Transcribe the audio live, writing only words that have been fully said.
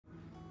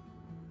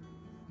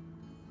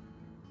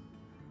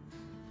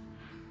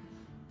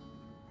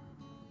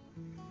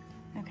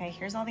Okay,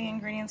 here's all the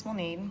ingredients we'll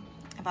need.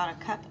 About a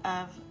cup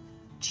of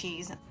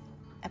cheese,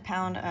 a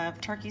pound of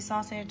turkey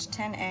sausage,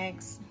 10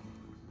 eggs,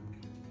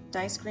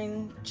 diced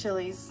green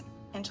chilies,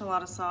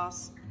 enchilada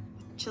sauce,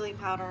 chili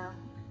powder,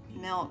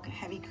 milk,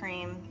 heavy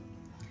cream,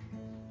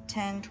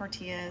 10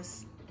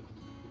 tortillas,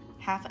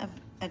 half of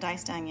a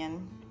diced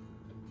onion,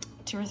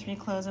 2 or 3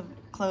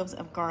 cloves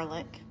of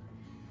garlic,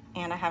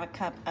 and I have a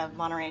cup of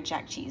Monterrey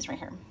Jack cheese right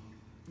here.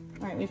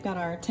 All right, we've got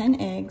our 10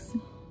 eggs.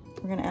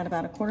 We're gonna add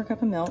about a 1/4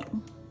 cup of milk,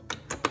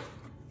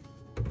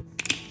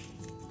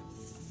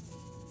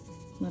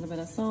 a little bit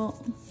of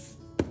salt,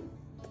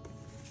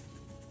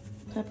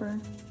 pepper,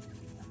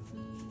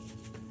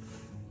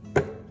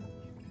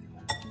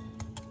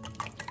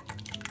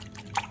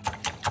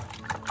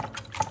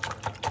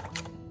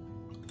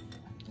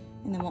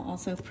 and then we'll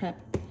also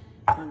prep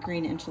our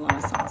green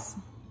enchilada sauce.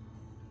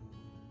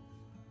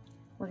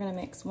 We're gonna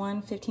mix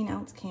one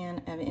 15-ounce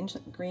can of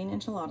green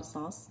enchilada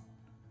sauce,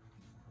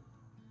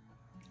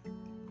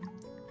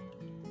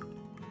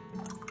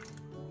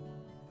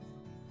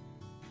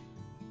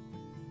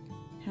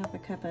 half a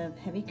cup of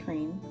heavy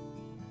cream,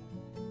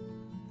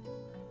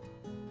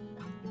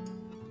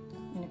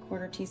 and a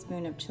 1/4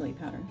 teaspoon of chili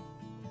powder.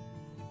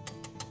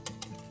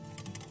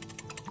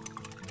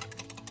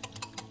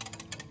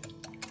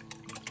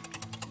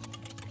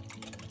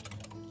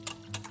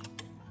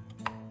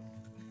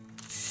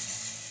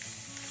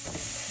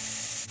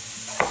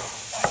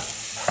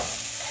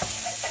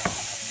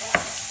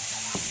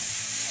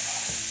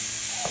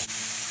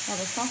 While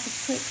the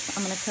sausage cooks,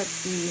 I'm going to cook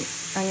the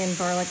onion,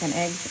 garlic, and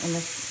eggs in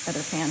this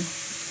other pan.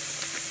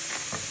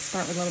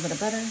 Start with a little bit of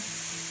butter.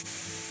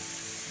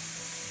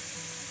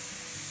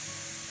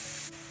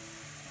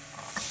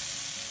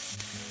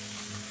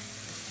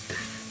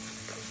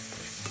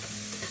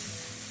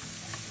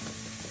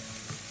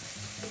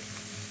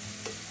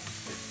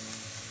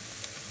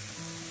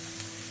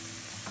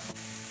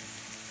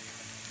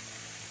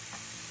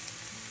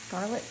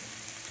 Garlic.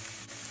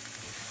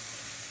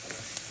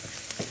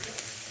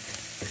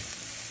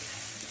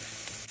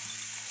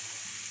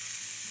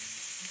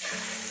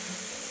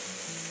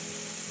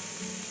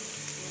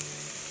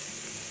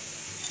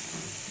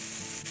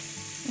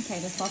 Okay,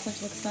 the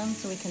sausage looks done,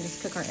 so we can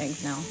just cook our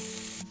eggs now.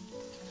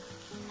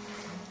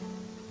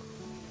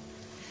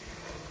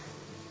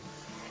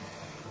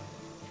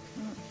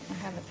 I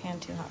have the pan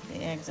too hot for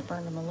the eggs. It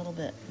burned them a little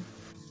bit.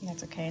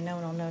 That's okay, no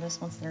one will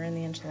notice once they're in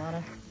the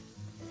enchilada.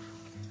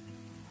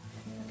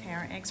 Okay,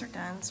 our eggs are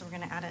done, so we're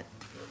gonna add it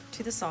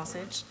to the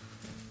sausage.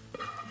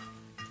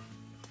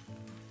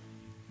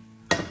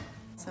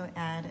 So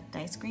add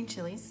diced green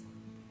chilies.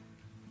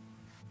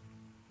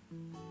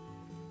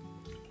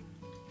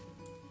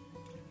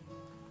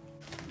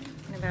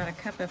 About a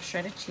cup of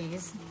shredded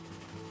cheese,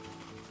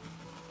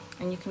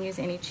 and you can use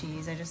any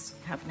cheese. I just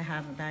happen to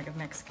have a bag of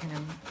Mexican.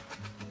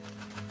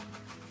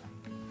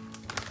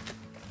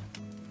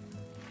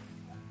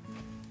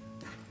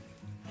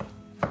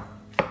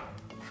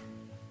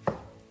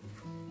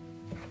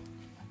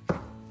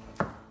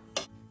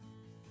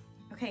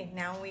 Okay,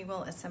 now we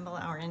will assemble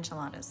our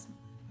enchiladas.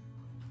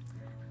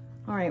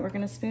 All right, we're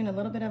gonna spoon a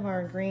little bit of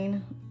our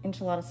green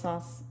enchilada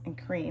sauce and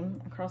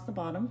cream across the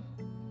bottom.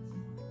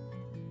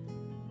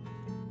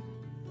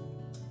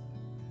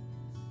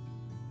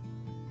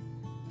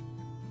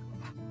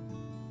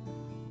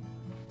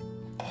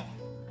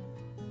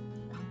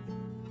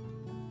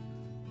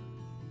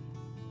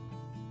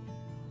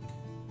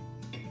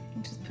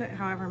 Just put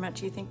however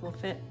much you think will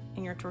fit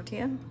in your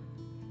tortilla.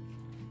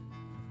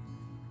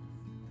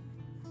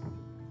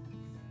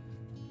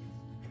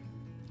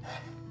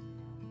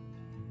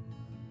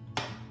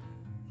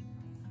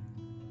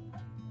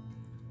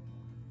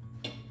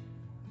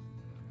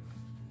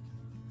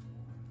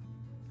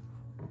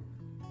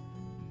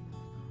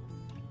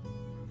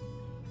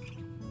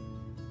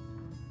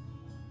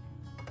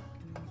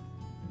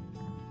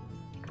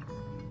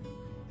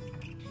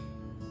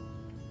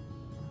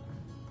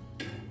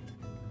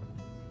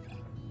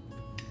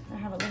 I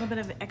have a little bit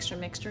of extra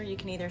mixture. You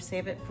can either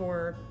save it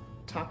for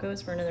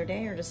tacos for another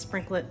day or just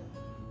sprinkle it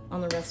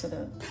on the rest of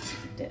the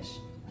dish.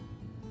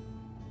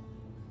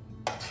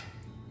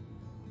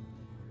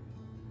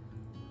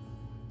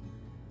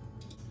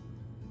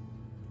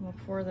 We'll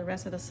pour the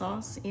rest of the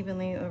sauce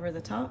evenly over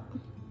the top.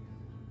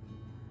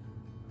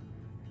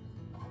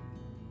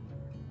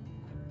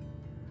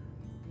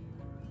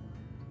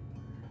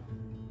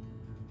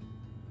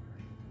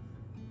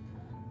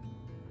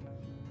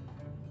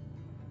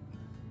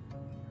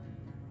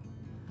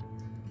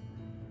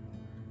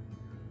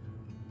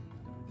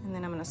 And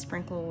then I'm gonna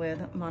sprinkle with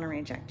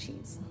Monterrey Jack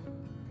cheese.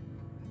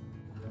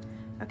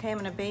 Okay, I'm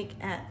gonna bake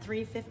at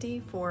 350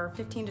 for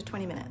 15 to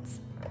 20 minutes.